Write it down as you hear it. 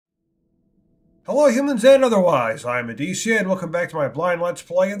Hello humans and otherwise, I'm Addie and welcome back to my blind let's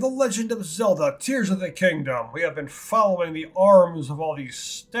play of The Legend of Zelda, Tears of the Kingdom. We have been following the arms of all these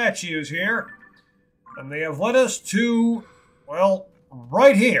statues here, and they have led us to, well,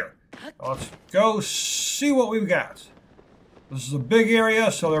 right here. Let's go see what we've got. This is a big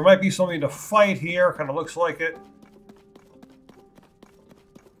area, so there might be something to fight here, kind of looks like it.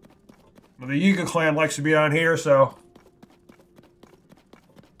 The Yiga clan likes to be down here, so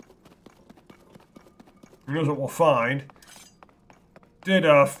who knows what we'll find. Did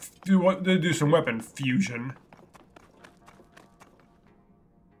do some weapon fusion.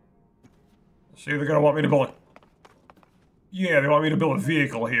 See, they're gonna want me to build. Yeah, they want me to build a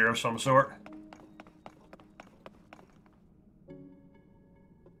vehicle here of some sort.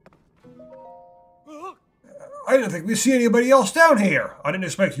 I didn't think we'd see anybody else down here. I didn't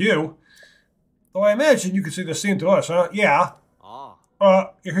expect you. Though I imagine you could say the same to us, huh? Yeah.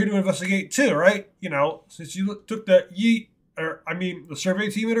 You're here to investigate too, right? You know, since you took the the survey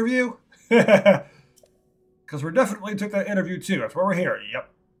team interview? Because we definitely took that interview too. That's why we're here. Yep.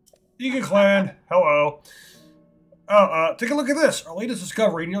 Yiga clan, hello. Take a look at this. Our latest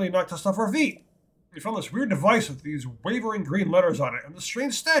discovery nearly knocked us off our feet. We found this weird device with these wavering green letters on it and this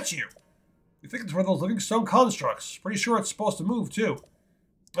strange statue. We think it's one of those living stone constructs. Pretty sure it's supposed to move too.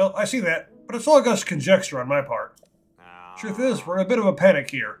 Well, I see that, but it's all just conjecture on my part. Truth is, we're in a bit of a panic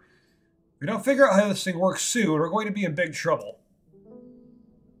here. If we don't figure out how this thing works soon, we're going to be in big trouble.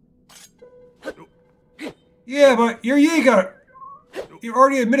 Yeah, but you're Yiga. You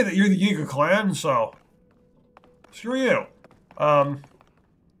already admitted that you're the Yiga clan, so screw you.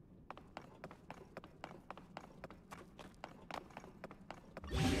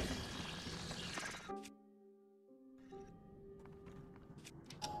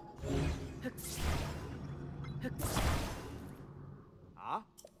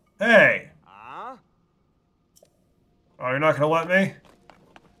 Hey! Oh, you're not gonna let me?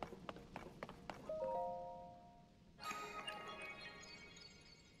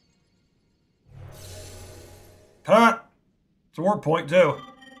 Huh? It's a warp point, too.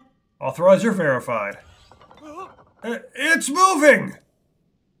 Authorizer verified. It's moving!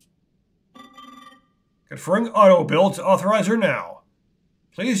 Conferring auto build to authorizer now.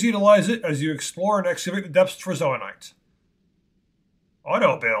 Please utilize it as you explore and excavate the depths for Zoanite.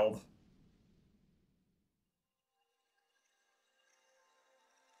 Auto build.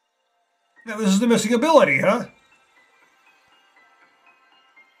 Now this is the missing ability, huh?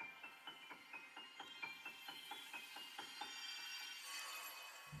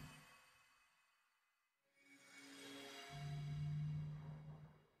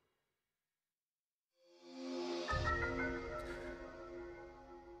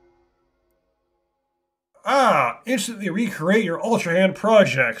 Instantly recreate your Ultra Hand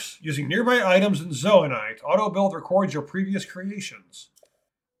projects using nearby items in Zoanite. Auto build records your previous creations.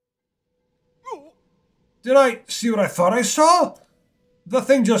 Did I see what I thought I saw? The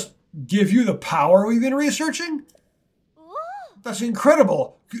thing just give you the power we've been researching? That's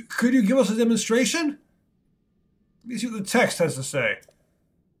incredible. Could you give us a demonstration? Let me see what the text has to say.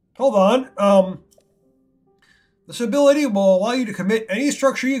 Hold on. This ability will allow you to commit any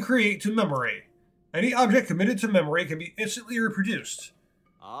structure you create to memory. Any object committed to memory can be instantly reproduced.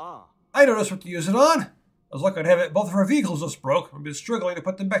 I don't know what to use it on. I was lucky I'd have it. Both of our vehicles just broke. We've been struggling to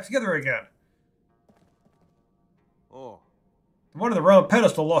put them back together again. One of the round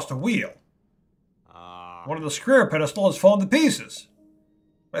pedestal lost a wheel. One of the square pedestal has fallen to pieces.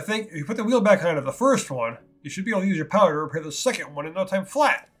 I think if you put the wheel back onto the first one, you should be able to use your power to repair the second one in no time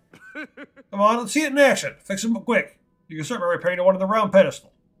flat. Come on, let's see it in action. Fix them up quick. You can start by repairing the one on the round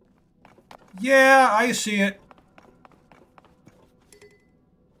pedestal. Yeah, I see it.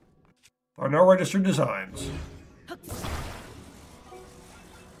 There are no registered designs.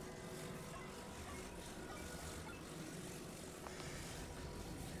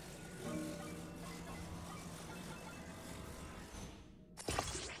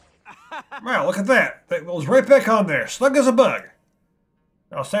 Wow, look at that. That goes right back on there, snug as a bug.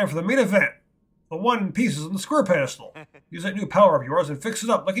 Now it's time for the main event. The one in pieces on the square pedestal. Use that new power of yours and fix it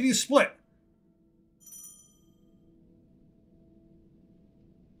up like it is split.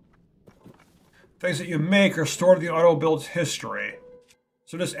 Things that you make are stored in the auto build's history.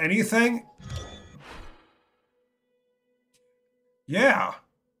 So does anything? Yeah.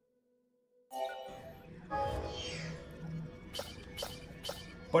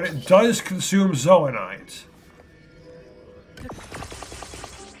 But it does consume Zoanite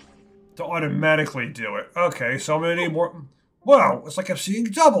to automatically do it. Okay, so I'm gonna need more. Wow, it's like I'm seeing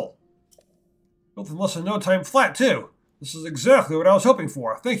double. Built in less than no time flat, too. This is exactly what I was hoping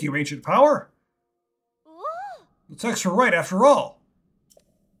for. Thank you, Ancient Power. The texts were right after all.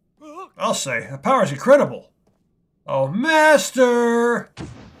 I'll say, the power's incredible. Oh, Master!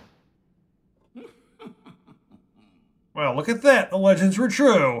 Well, look at that. The legends were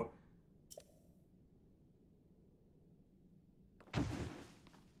true.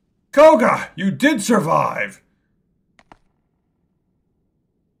 Koga, you did survive.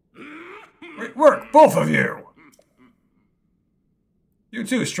 Great work, both of you. You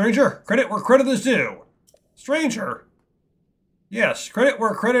too, stranger. Credit where credit is due. Stranger? Yes, credit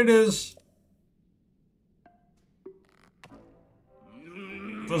where credit is...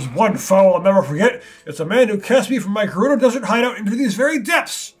 There's one foe I'll never forget. It's a man who cast me from my Gerudo Desert hideout into these very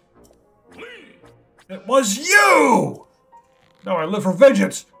depths. It was you! Now I live for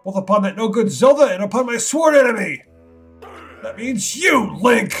vengeance, both upon that no-good Zelda and upon my sworn enemy. That means you,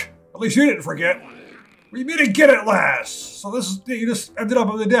 Link! At least you didn't forget. We meet again at last. So this is, you just ended up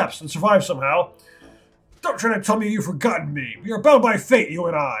in the depths and survived somehow. Don't try to tell me you've forgotten me. We are bound by fate, you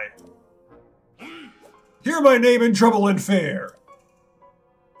and I. Hear my name in trouble and fear.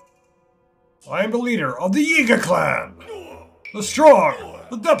 I am the leader of the Yiga clan. The strong,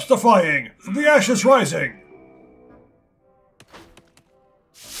 the depths-defying, from the ashes rising.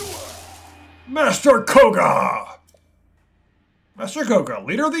 Master Koga! Master Koga,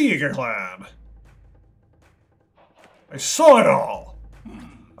 leader of the Yiga clan. I saw it all.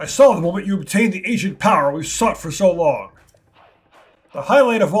 I saw the moment you obtained the ancient power we've sought for so long. The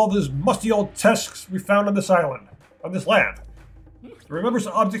highlight of all those musty old texts we found on this island, on this land. It remembers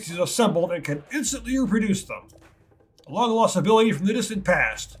the objects he's assembled and can instantly reproduce them. A long-lost ability from the distant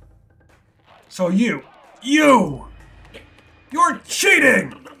past. So you're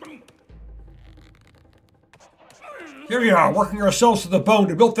cheating! Here we are, working ourselves to the bone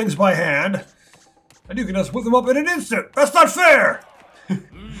to build things by hand. And you can just whip them up in an instant! That's not fair!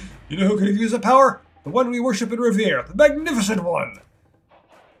 You know who could have used the power? The one we worship and revere, the magnificent one!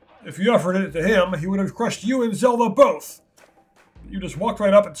 If you offered it to him, he would have crushed you and Zelda both. You just walked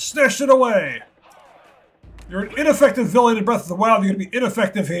right up and snatched it away. You're an ineffective villain in Breath of the Wild, you're going to be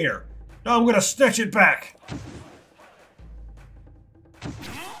ineffective here. Now I'm going to snatch it back.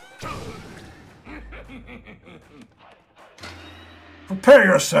 Prepare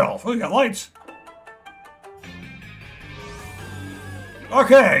yourself. Oh, you got lights.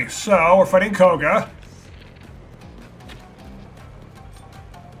 Okay, so we're fighting Koga.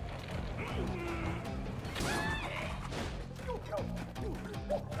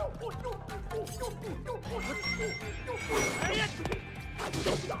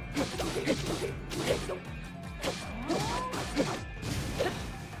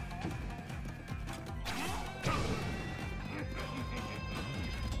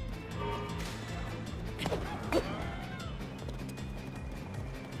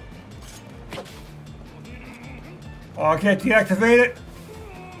 Oh, I can't deactivate it?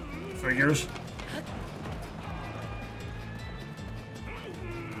 Figures.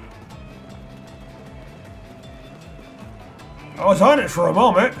 I was on it for a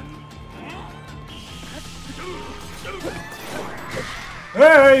moment.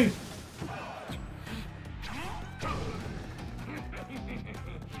 Hey!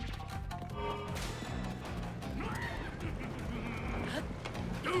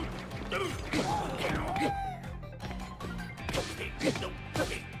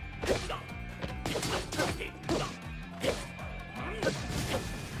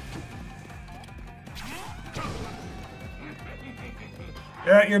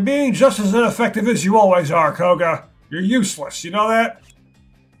 Yeah, you're being just as ineffective as you always are, Koga. You're useless, you know that?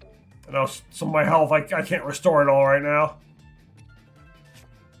 I know some of my health, I can't restore it all right now.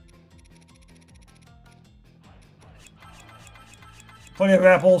 Plenty of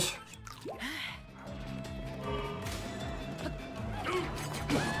apples.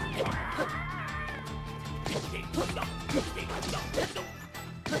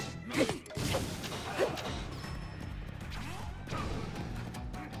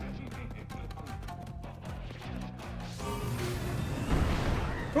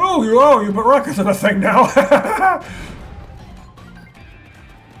 Oh, you put rockets in the thing now.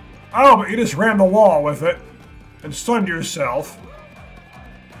 Oh, but you just rammed the wall with it and stunned yourself.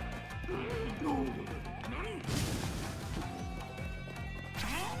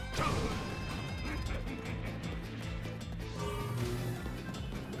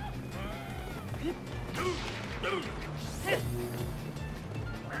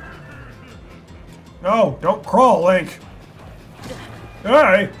 No, don't crawl, Link.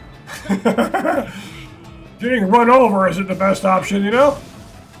 Hey! Getting run over isn't the best option, you know?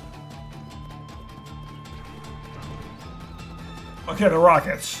 Okay, the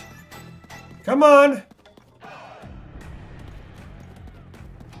rockets. Come on!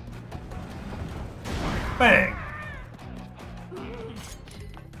 Bang!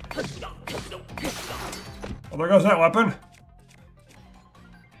 Well, there goes that weapon.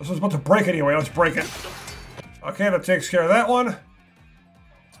 This was about to break anyway. Let's break it. Okay, that takes care of that one.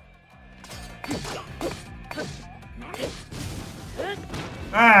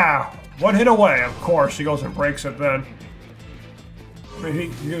 Ah! One hit away, of course. He goes and breaks it then. I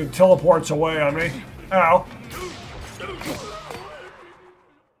mean, he teleports away on me. Ow.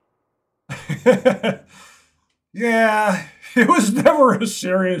 Yeah, it was never a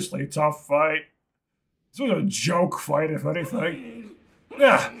seriously tough fight. This was a joke fight, if anything.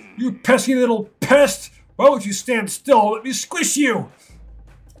 Yeah, you pesky little pest! Why won't you stand still? Let me squish you!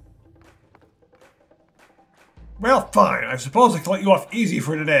 Well, fine. I suppose I can let you off easy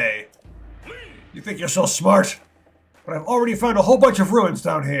for today. You think you're so smart? But I've already found a whole bunch of ruins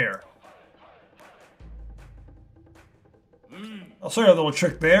down here. I'll show you a little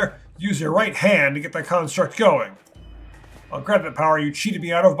trick there. Use your right hand to get that construct going. I'll grab that power you cheated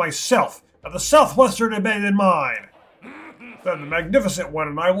me out of myself at the southwestern abandoned mine. Then the magnificent one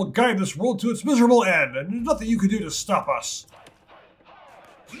and I will guide this world to its miserable end, and there's nothing you can do to stop us.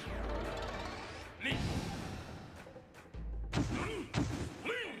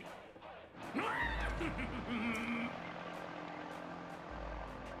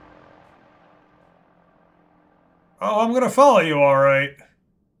 Oh, I'm gonna follow you, alright.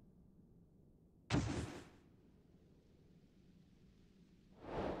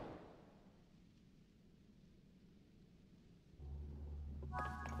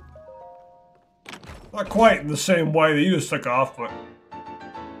 Not quite in the same way that you just took off, but...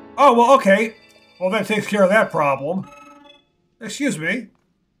 Oh, well, okay. Well, that takes care of that problem. Excuse me.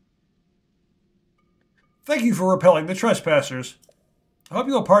 Thank you for repelling the trespassers. I hope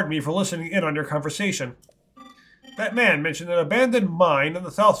you'll pardon me for listening in on your conversation. That man mentioned an abandoned mine in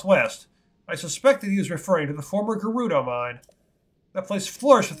the southwest. I suspected he was referring to the former Gerudo mine. That place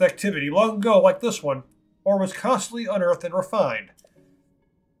flourished with activity long ago like this one, or was constantly unearthed and refined.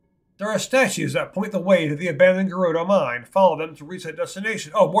 There are statues that point the way to the abandoned Gerudo mine. Follow them to reach that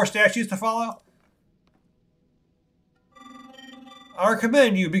destination. Oh, more statues to follow? I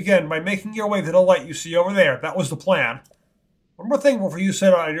recommend you begin by making your way to the light you see over there. That was the plan. One more thing before you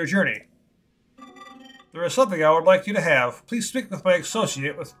set out on your journey. There is something I would like you to have. Please speak with my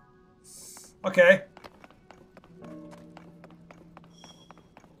associate with... Okay.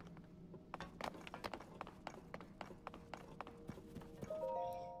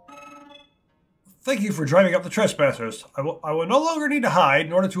 Thank you for driving up the trespassers. I will no longer need to hide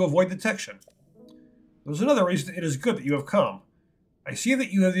in order to avoid detection. There's another reason it is good that you have come. I see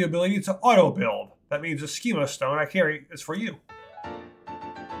that you have the ability to auto-build. That means the schema stone I carry is for you.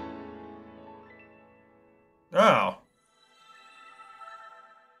 Oh.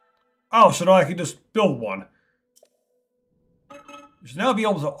 Oh, so now I can just build one. You should now be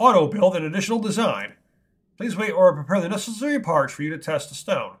able to auto-build an additional design. Please wait or prepare the necessary parts for you to test the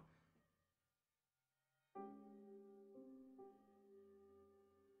stone.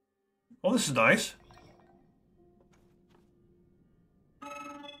 Well, this is nice.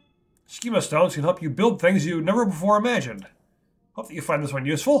 Schema stones can help you build things you never before imagined. Hope that you find this one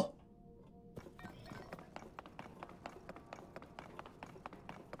useful.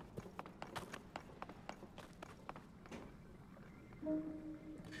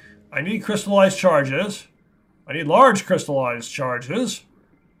 I need crystallized charges. I need large crystallized charges.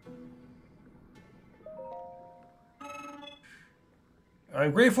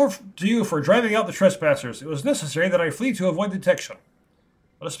 I'm grateful to you for driving out the trespassers. It was necessary that I flee to avoid detection.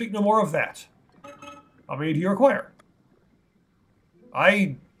 Let us speak no more of that. How many do you require?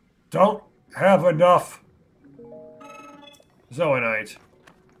 I don't have enough zoanite.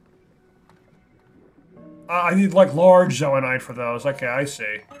 I need, like, large zoanite for those. Okay, I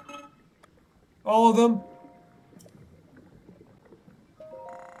see. All of them?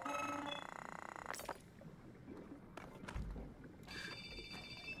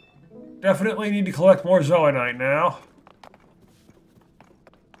 Definitely need to collect more zoanite now.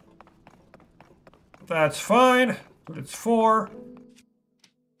 That's fine. But it's for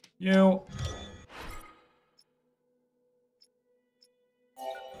you.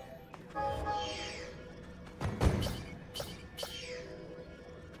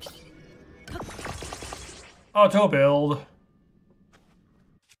 Auto build.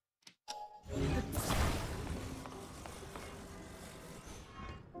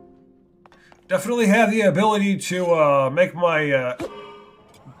 Definitely have the ability to make my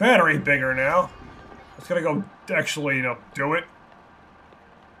battery bigger now. It's gonna go actually, you know, do it.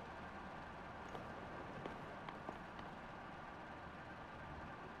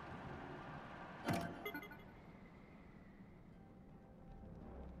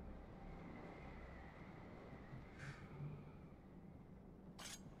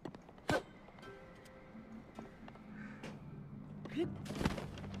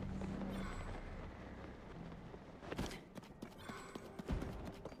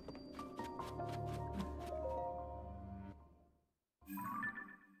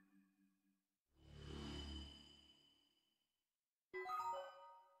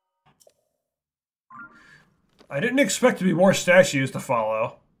 I didn't expect to be more statues to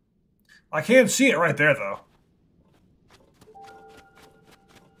follow. I can't see it right there, though.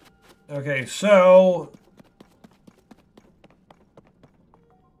 Okay, so...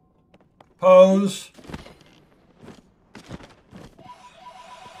 Pose.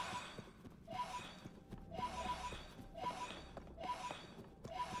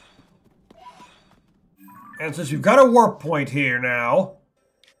 And since you've got a warp point here now...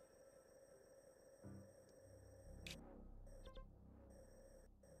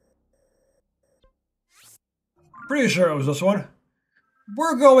 Pretty sure it was this one.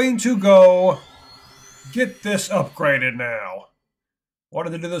 We're going to go get this upgraded now.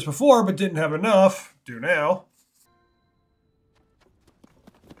 Wanted to do this before, but didn't have enough. Do now.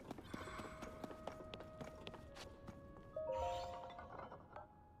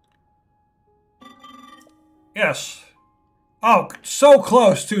 Yes. Oh, so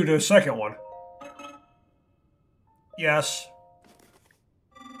close, too, to the second one. Yes.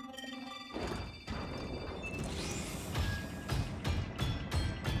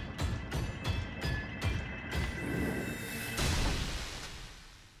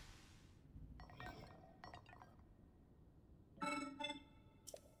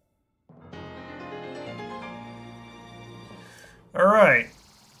 Alright.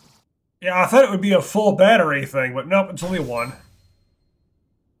 Yeah, I thought it would be a full battery thing, but nope, it's only one.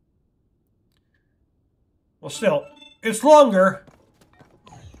 Well, still, it's longer.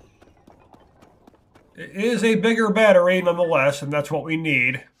 It is a bigger battery, nonetheless, and that's what we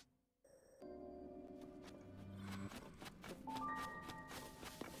need.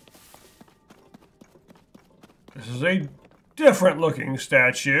 This is a different-looking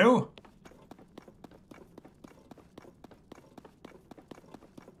statue.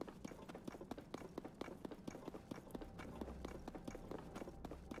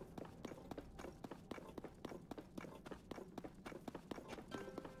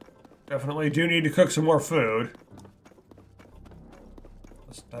 Definitely do need to cook some more food.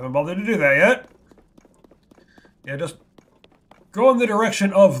 Just haven't bothered to do that yet. Yeah, just go in the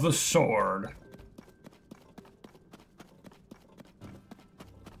direction of the sword.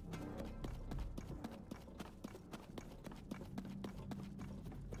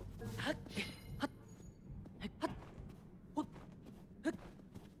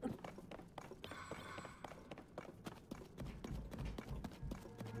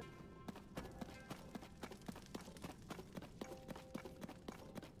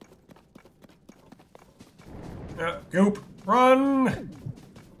 Goop, run!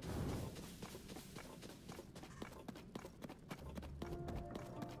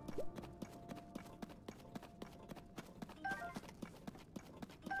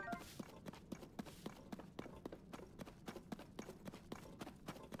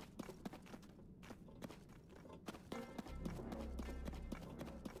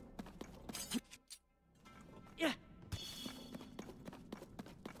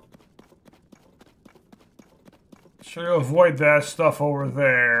 Try to avoid that stuff over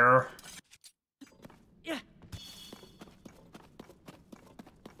there. Yeah.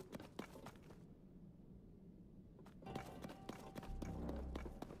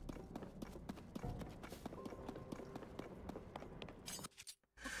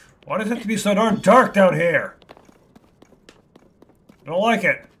 Why does it have to be so darn dark down here? I don't like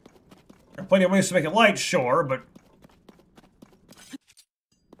it. There are plenty of ways to make it light, sure, but...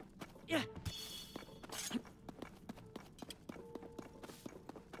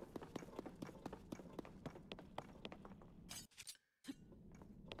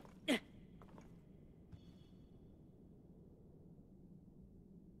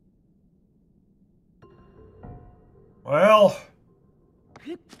 Well...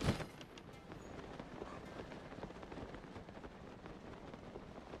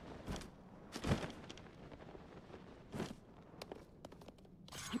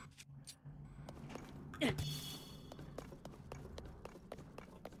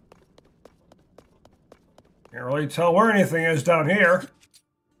 Can't really tell where anything is down here.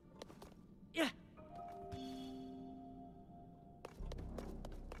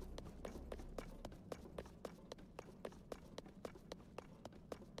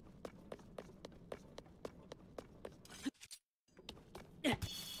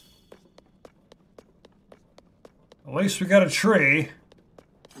 At least we got a tree.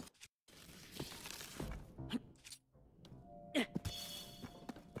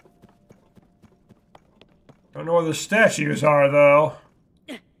 Don't know where the statues are, though.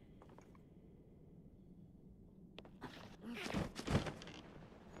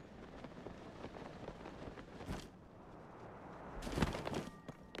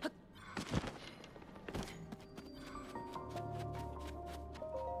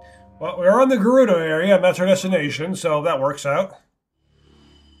 Well, we're in the Gerudo area, and that's our destination, so that works out.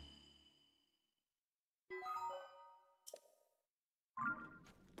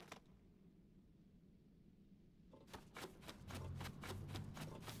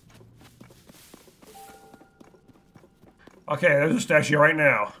 Okay, there's a statue right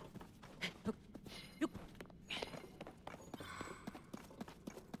now.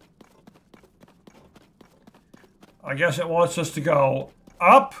 I guess it wants us to go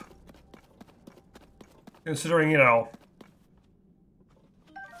up. Considering, you know...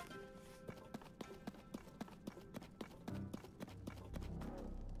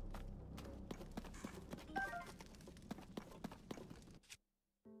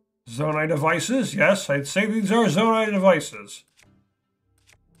 Zonai devices, yes, I'd say these are Zonai devices.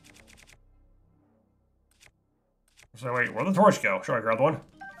 So wait, where'd the torch go? Sure, I grabbed one.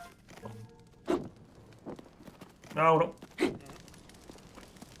 No, no.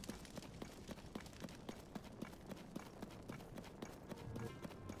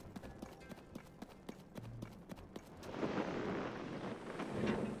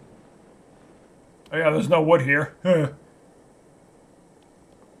 Oh yeah, there's no wood here.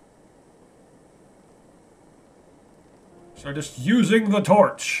 So just using the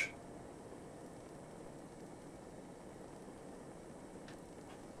torch.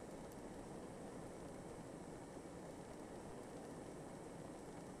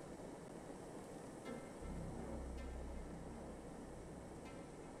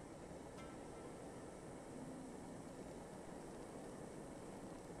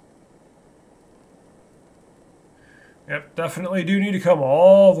 Yep, definitely do need to come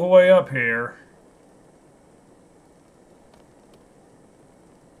all the way up here.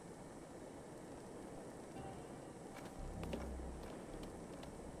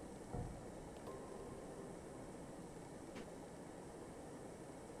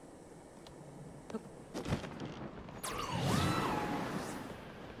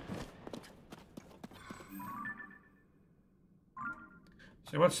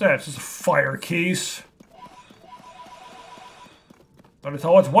 See, what's that? It's just a fire keys. Let me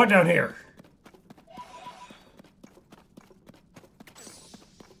tell what's what down here.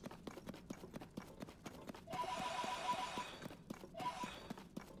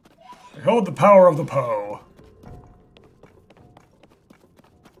 Behold the power of the Poe.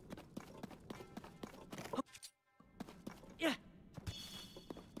 Yeah.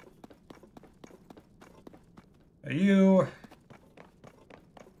 You...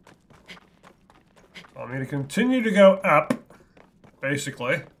 I'll need to continue to go up,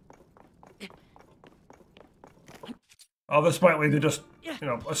 basically. Oh, this might lead to just, you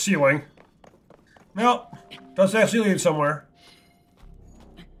know, a ceiling. No, does actually lead somewhere.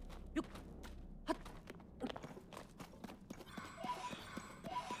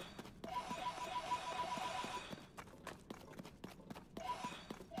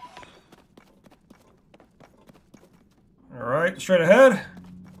 Alright, straight ahead.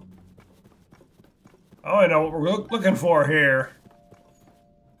 Oh, I know what we're looking for here.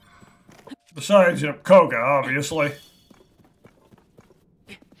 Besides, you know, Koga, obviously.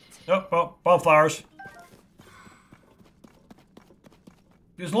 Oh, well, bonfires.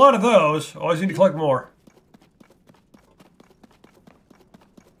 There's a lot of those. Always need to collect more.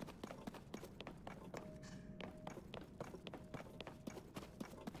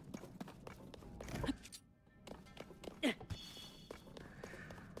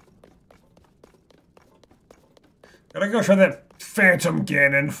 Gotta go try that Phantom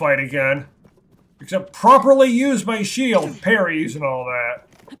Ganon fight again. Except properly use my shield, parries, and all that.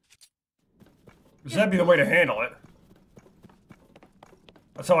 Because that'd be the way to handle it.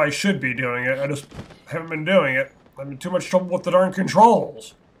 That's how I should be doing it. I just haven't been doing it. I'm in too much trouble with the darn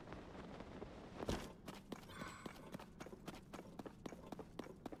controls.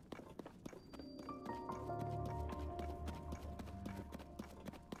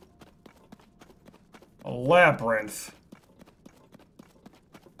 A labyrinth.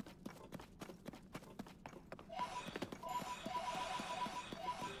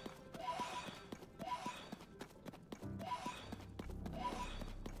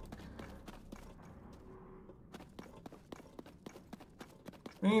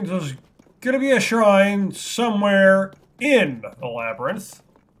 Means there's gonna be a shrine somewhere in the labyrinth.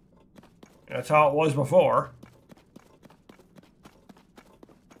 That's how it was before.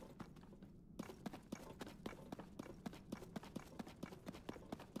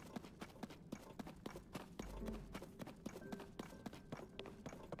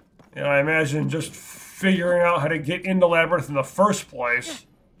 And I imagine just figuring out how to get into Labyrinth in the first place.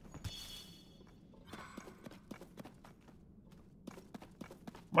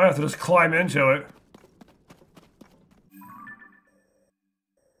 Might have to just climb into it.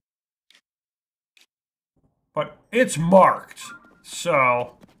 But it's marked,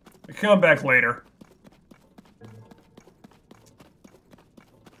 so I come back later.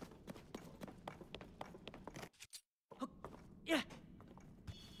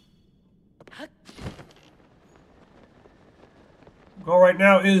 Goal right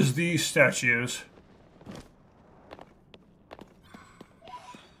now is the statues.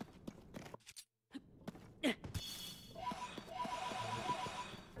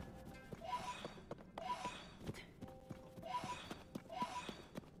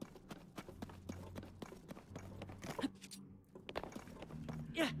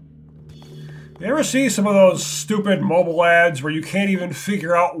 You ever see some of those stupid mobile ads where you can't even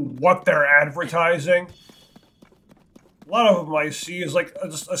figure out what they're advertising? A lot of them I see is like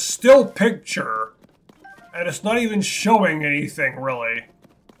just a still picture, and it's not even showing anything, really.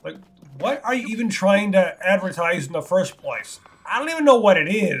 Like, what are you even trying to advertise in the first place? I don't even know what it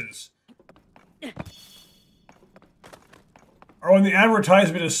is. Or when the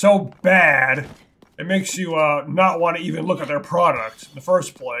advertisement is so bad, it makes you not want to even look at their product in the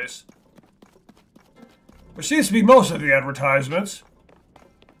first place. Which seems to be most of the advertisements.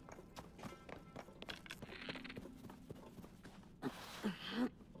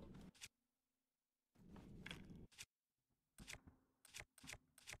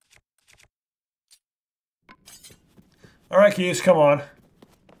 Alright, Keys, come on.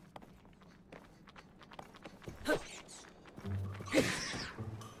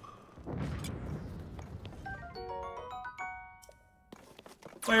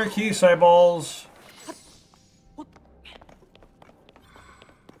 Player key, eyeballs.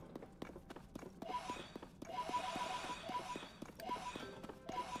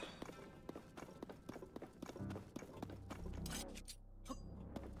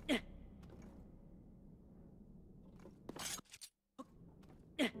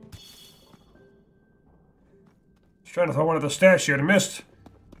 Trying to throw one at the statue and missed.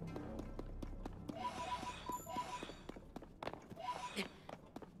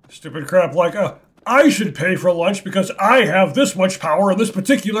 Stupid crap like, I should pay for lunch because I have this much power in this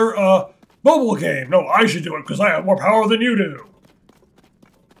particular, mobile game. No, I should do it because I have more power than you do.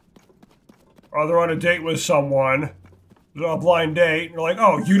 Or they're on a date with someone, a blind date, and you're like,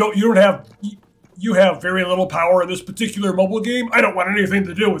 oh, you have very little power in this particular mobile game? I don't want anything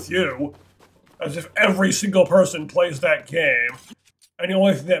to do with you. As if every single person plays that game, and the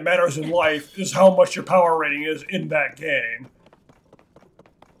only thing that matters in life is how much your power rating is in that game.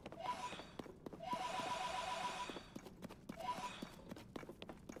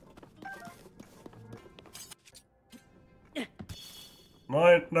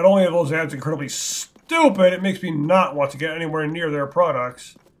 Not only are those ads incredibly stupid, it makes me not want to get anywhere near their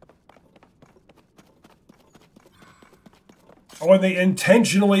products. Or when they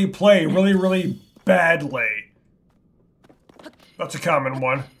intentionally play really, really badly. That's a common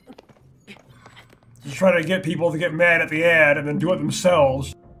one. Just try to get people to get mad at the ad and then do it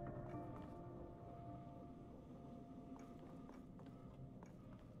themselves.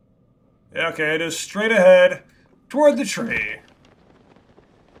 Yeah, okay, it is straight ahead toward the tree.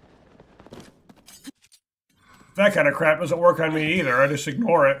 That kind of crap doesn't work on me either, I just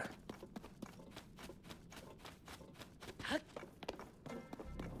ignore it.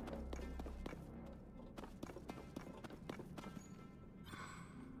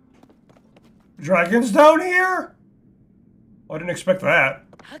 Dragons down here? Oh, I didn't expect that.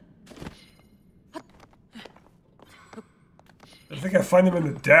 I think I find them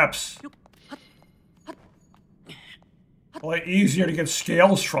in the depths. Well, easier to get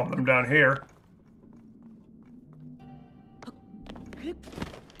scales from them down here.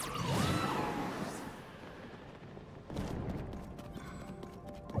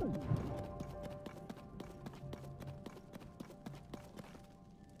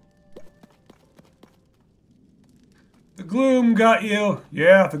 The gloom got you.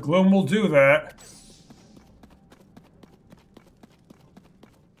 Yeah, the gloom will do that.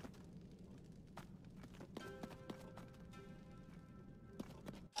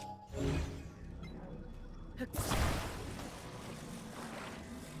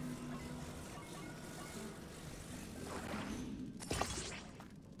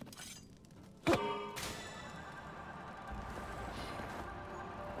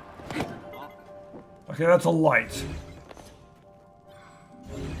 Okay, that's a light.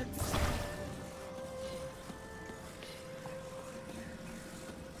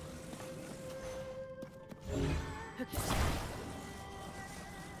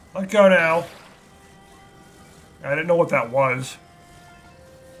 Let go now. I didn't know what that was.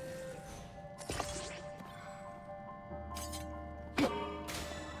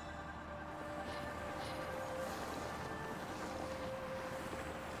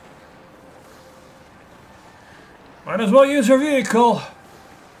 Might as well use your vehicle.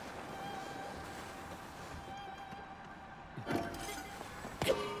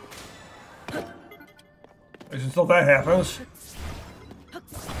 At least until that happens.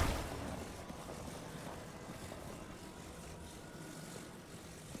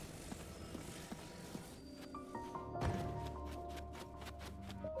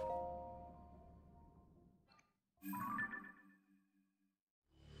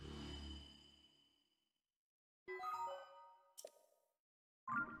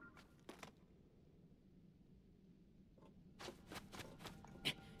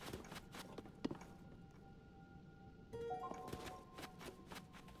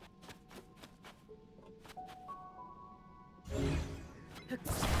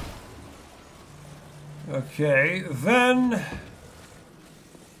 Okay, then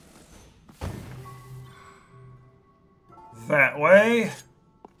that way.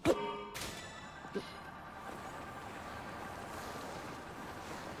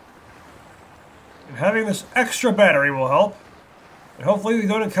 And having this extra battery will help. And hopefully we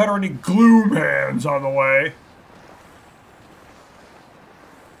don't encounter any gloom hands on the way.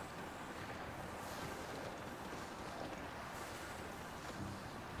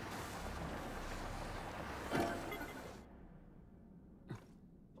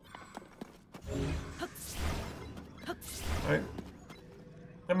 Right.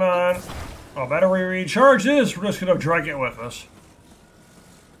 Come on. Oh, battery recharges. We're just gonna drag it with us.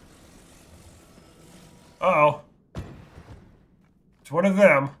 Uh-oh. It's one of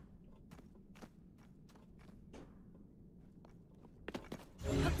them.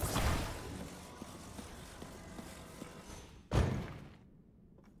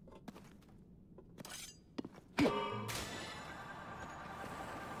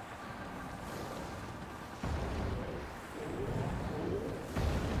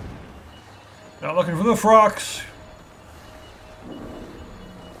 Not looking for the frocks.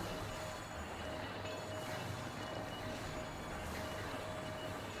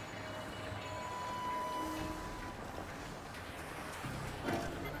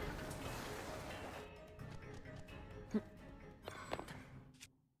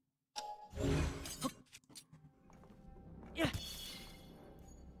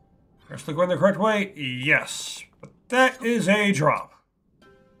 Actually going the correct way? Yes. But that is a drop.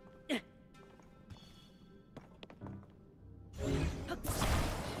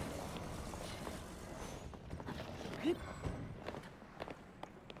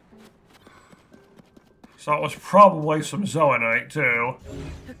 So it was probably some zoanite, too.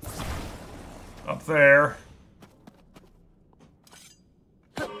 Up there.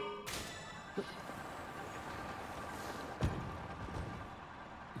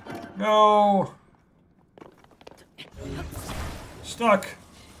 No! Stuck.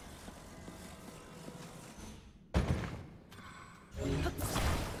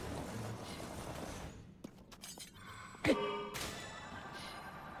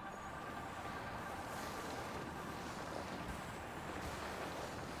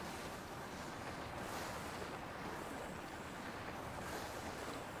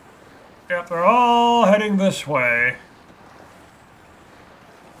 Yep, they're all heading this way.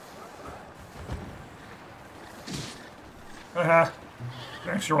 Haha.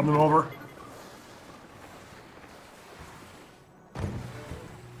 Thanks for running them over.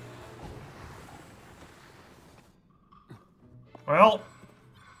 Well,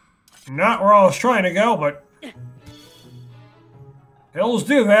 not where I was trying to go, but hills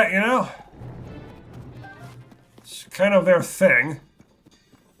do that, you know? It's kind of their thing.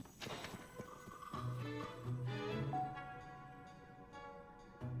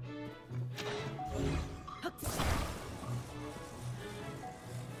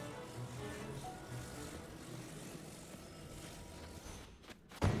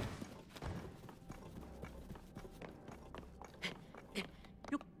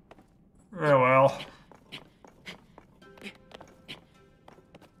 Oh well.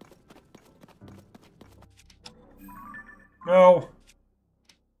 No.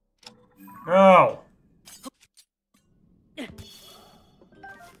 No.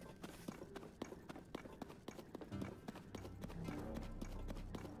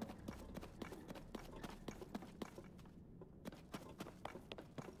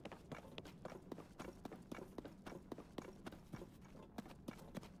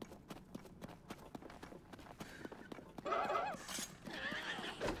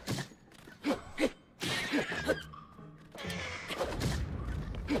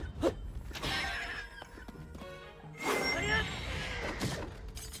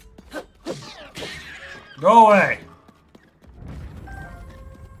 Go away.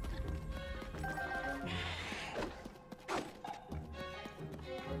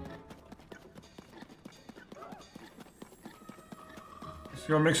 Let's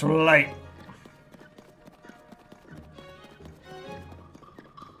go make some light.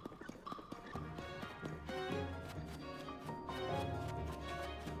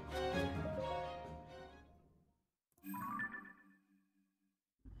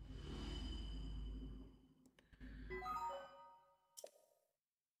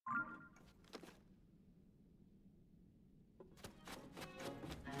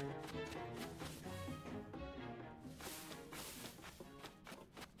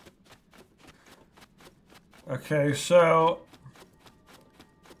 Okay, so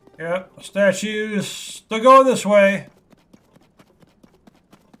yeah, statues still going this way.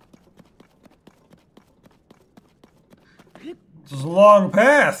 This is a long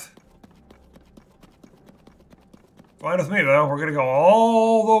path. Fine with me though. We're gonna go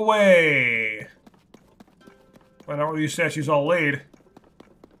all the way. Find out where these statues all lead.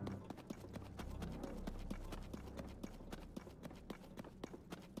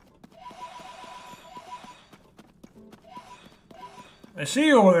 I see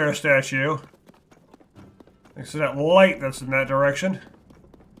you over there, statue. Thanks to that light that's in that direction.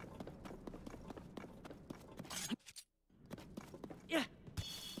 Yeah.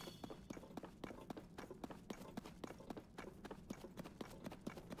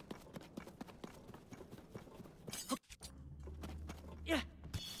 Yeah.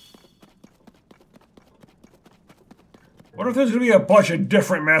 What if there's gonna be a bunch of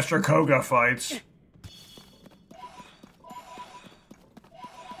different Master Koga fights?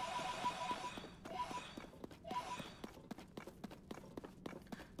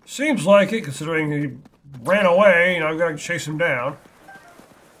 Seems like it, considering he ran away. You know, I've got to chase him down.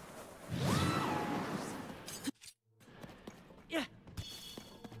 Yeah.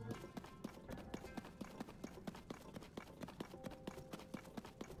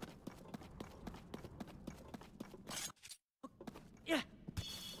 Yeah.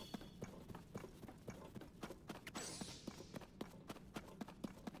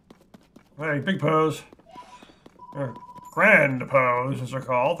 Hey, big pose. Grand pose, as they're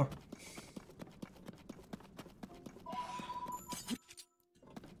called.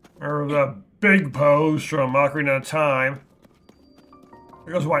 Or the big pose from Ocarina of Time.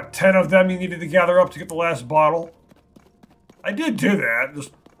 There goes, what, 10 of them you needed to gather up to get the last bottle? I did do that,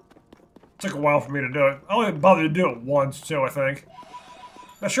 just took a while for me to do it. I only bothered to do it once, too, I think.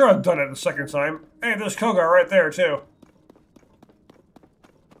 Not sure I've done it the second time. Hey, there's Koga right there, too.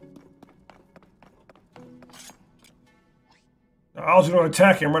 I was going to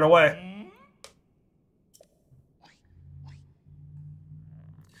attack him right away.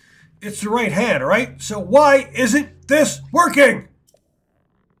 It's the right hand, right? So why isn't this working?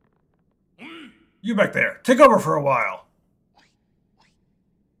 You back there. Take over for a while.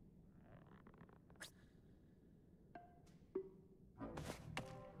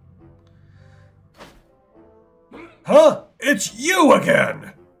 Huh? It's you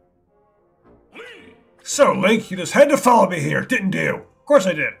again! So, Link, you just had to follow me here, didn't you? Of course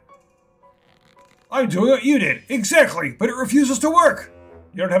I did. I'm doing what you did, exactly, but it refuses to work.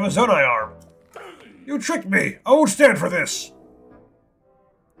 You don't have a Zonai arm. You tricked me. I won't stand for this.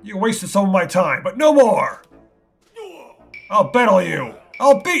 You wasted some of my time, but no more. I'll battle you.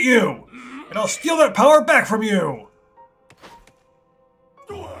 I'll beat you. And I'll steal that power back from you.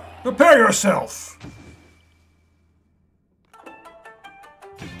 Prepare yourself.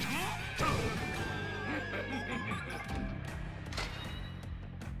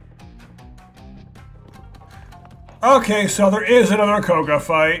 Okay, so there is another Koga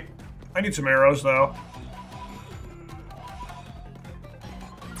fight. I need some arrows, though.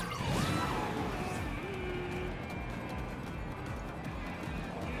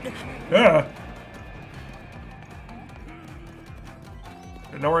 Yeah.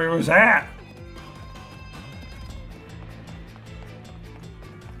 Didn't know where he was at.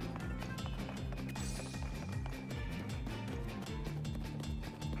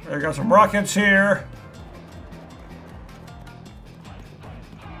 I got some rockets here.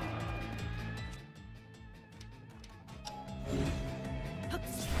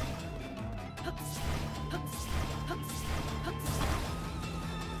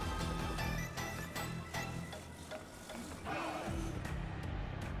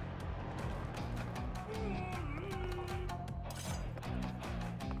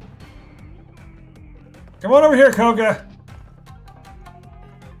 Come on over here, Koga.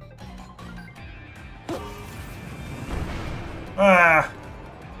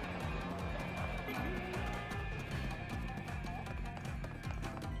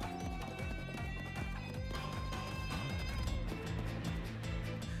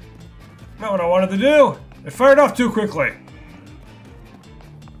 wanted to do. It fired off too quickly.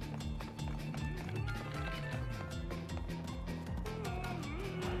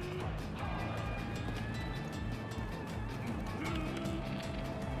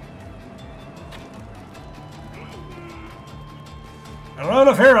 I don't have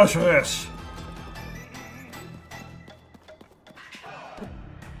enough arrows for this.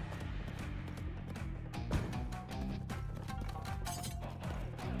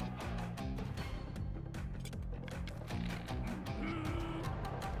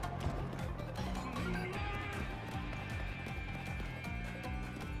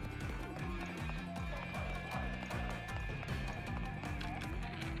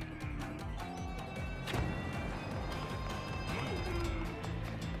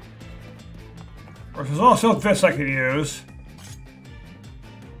 There's also this I could use.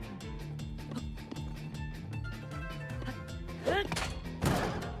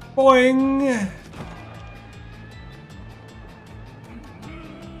 Boing!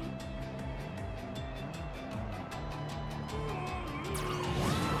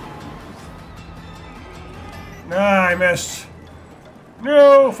 Ah, I missed.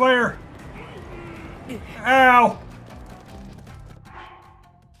 No, fire! Ow!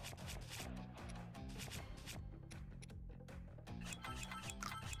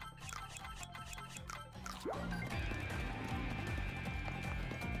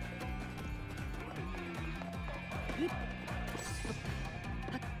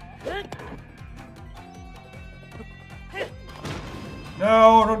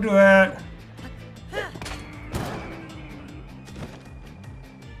 No, don't do that.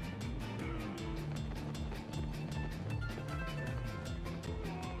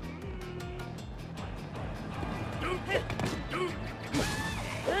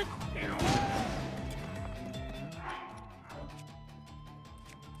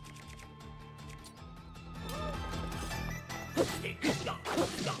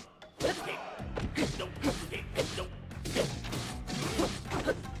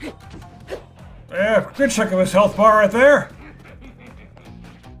 Yeah, good check of his health bar right there.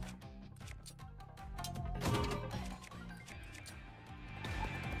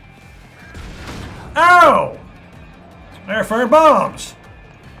 Ow! They're firing bombs.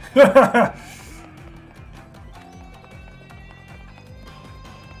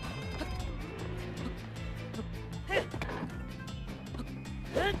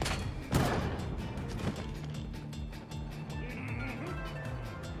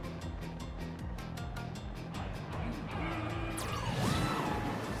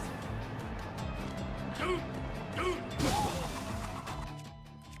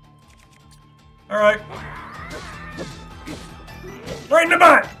 All right. Right in the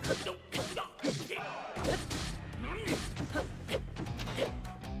butt.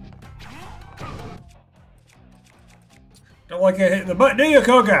 Don't like it hitting the butt, do you,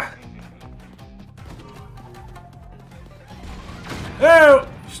 Koga? Oh,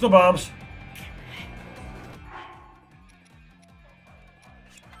 still bombs.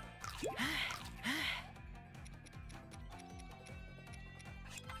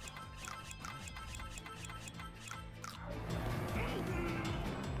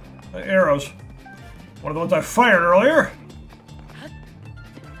 Arrows. One of the ones I fired earlier.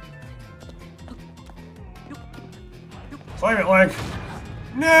 Climate lag.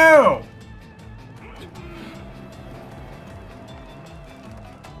 No!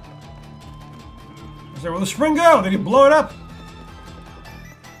 Is there where the spring go? Did he blow it up?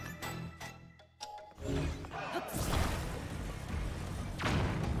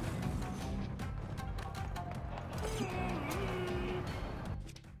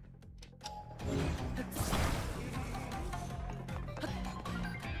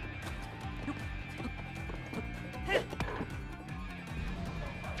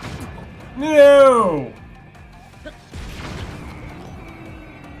 No!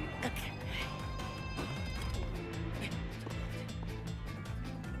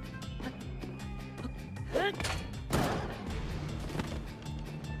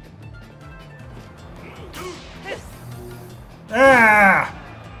 Ah!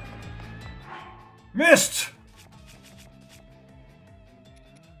 Missed!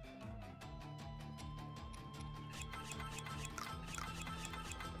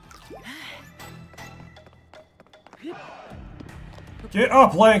 Get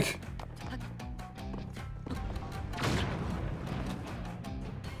up, Link!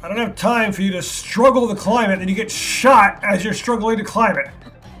 I don't have time for you to struggle to climb it and you get shot as you're struggling to climb it.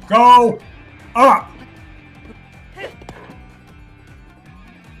 Go up!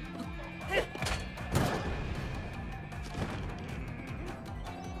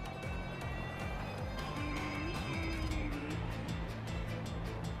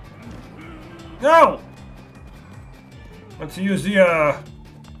 No! Let's use the,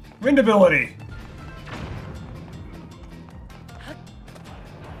 wind ability.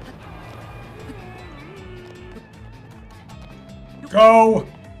 Go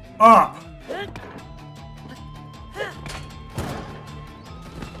up!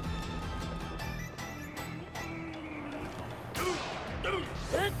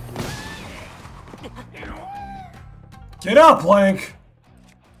 Get up, Link!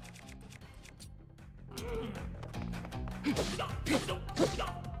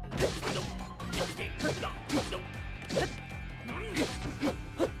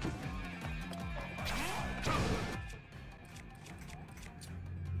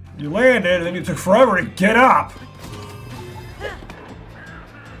 You landed, and then you took forever to get up!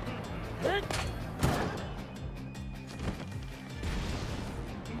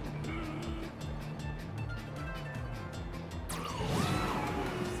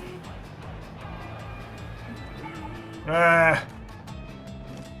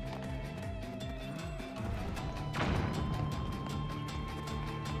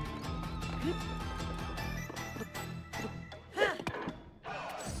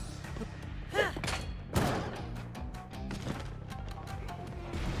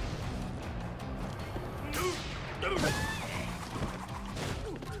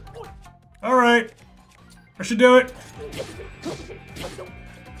 Alright. I should do it.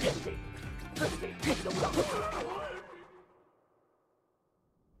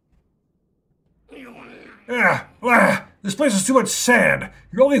 This place is too much sand.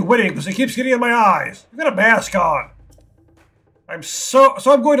 You're only winning because it keeps getting in my eyes. You've got a mask on. So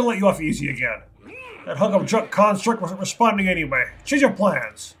I'm going to let you off easy again. That hunk of junk construct wasn't responding anyway. Change your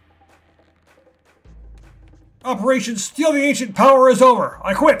plans. Operation Steal the Ancient Power is over.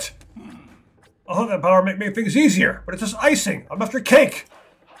 I quit. I thought that power might make things easier, but it's just icing. I'm after cake.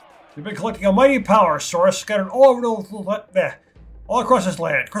 We've been collecting a mighty power source scattered all across this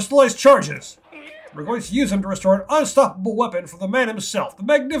land. Crystallized charges. We're going to use them to restore an unstoppable weapon for the man himself, the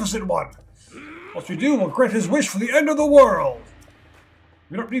Magnificent One. Once we do, we'll grant his wish for the end of the world.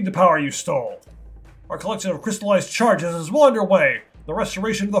 We don't need the power you stole. Our collection of crystallized charges is well underway. The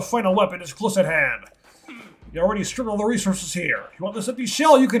restoration of the final weapon is close at hand. You already stripped all the resources here. If you want this empty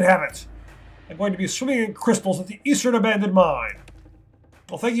shell, you can have it. I'm going to be swimming in crystals at the Eastern Abandoned Mine.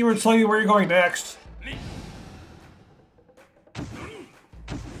 Well, thank you for telling me where you're going next.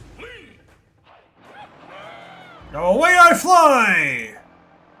 Now away I fly!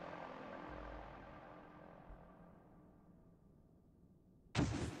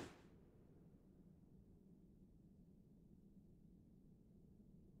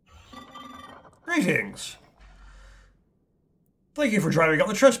 Greetings. Thank you for driving out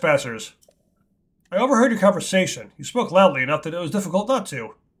the trespassers. I overheard your conversation. You spoke loudly enough that it was difficult not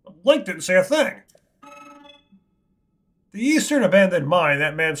to. Link didn't say a thing. The Eastern Abandoned Mine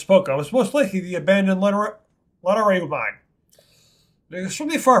that man spoke of was most likely the abandoned Lateral Mine. It is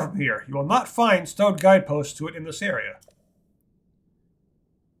extremely far from here. You will not find stone guideposts to it in this area.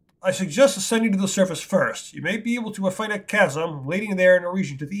 I suggest ascending to the surface first. You may be able to find a chasm leading there in a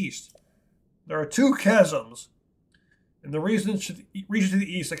region to the east. There are 2 chasms in the region to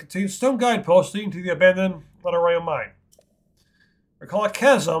the east that contain stone guideposts leading to the abandoned Lateral Mine. Recall a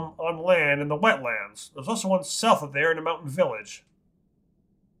chasm on land in the wetlands. There's also one south of there in a mountain village.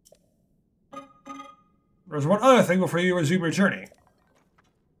 There's one other thing before you resume your journey.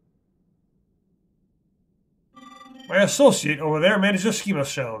 My associate over there manages schema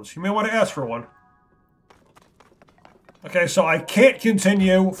stones. You may want to ask for one. Okay, so I can't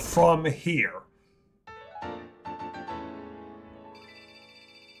continue from here.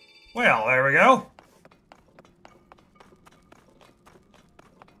 Well, there we go.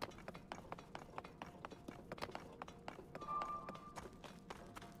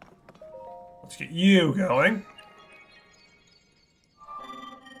 Let's get you going.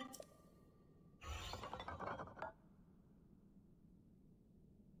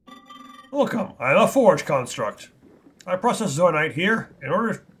 Welcome, I'm a forge construct. I process zoonite here in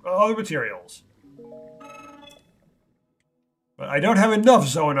order for other materials. But I don't have enough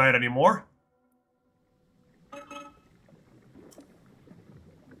zoonite anymore.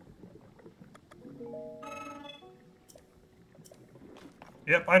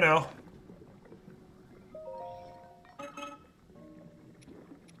 Yep, I know.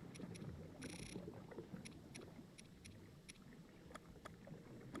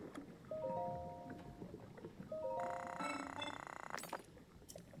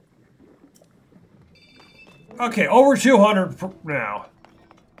 Okay, over 200 now.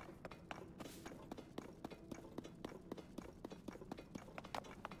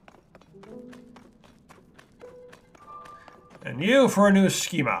 And you for a new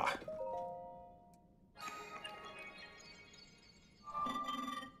schema.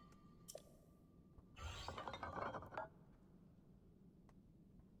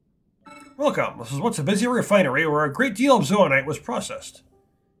 Welcome. This is once a busy refinery where a great deal of zoonite was processed.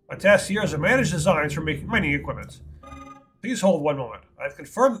 My task here is to manage designs for making mining equipment. Please hold one moment. I've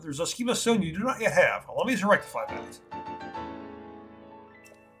confirmed that there's a schema zone you do not yet have. Allow me to rectify that.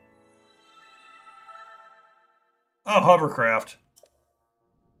 Oh, hovercraft.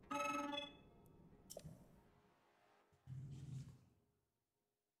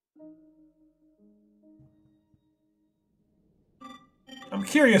 I'm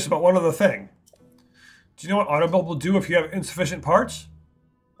curious about one other thing. Do you know what Autobuild will do if you have insufficient parts?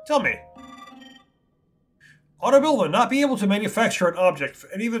 Tell me. Autobuild will not be able to manufacture an object if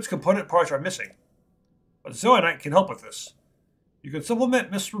any of its component parts are missing. But zoonite can help with this. You can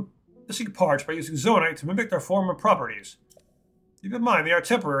supplement missing parts by using zoonite to mimic their form and properties. Keep in mind, they are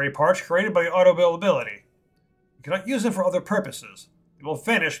temporary parts created by the Autobuild ability. You cannot use them for other purposes. They will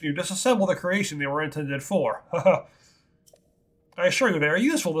vanish when you disassemble the creation they were intended for. I assure you they are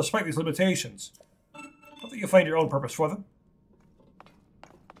useful despite these limitations. Hope that you find your own purpose for them.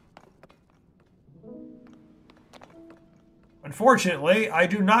 Unfortunately, I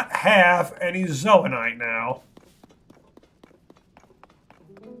do not have any zoonite now.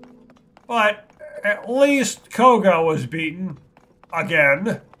 But at least Koga was beaten.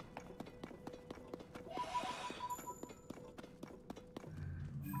 Again.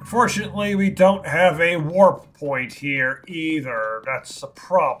 Unfortunately, we don't have a warp point here either. That's a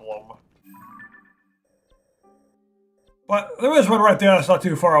problem. But there is one right there that's not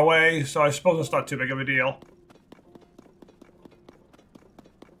too far away, so I suppose it's not too big of a deal.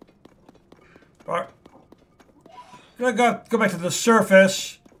 Alright. Gonna go back to the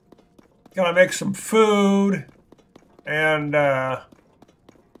surface. Gonna make some food. And,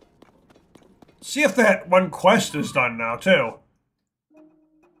 see if that one quest is done now, too.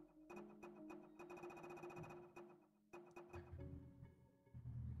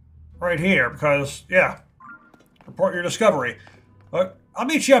 Right here, because, yeah. Report your discovery. But I'll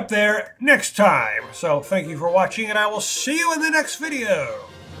meet you up there next time. So, thank you for watching, and I will see you in the next video.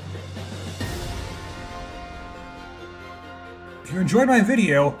 If you enjoyed my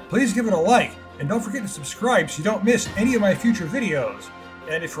video, please give it a like. And don't forget to subscribe so you don't miss any of my future videos.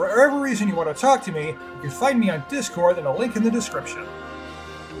 And if for whatever reason you want to talk to me, you can find me on Discord and a link in the description.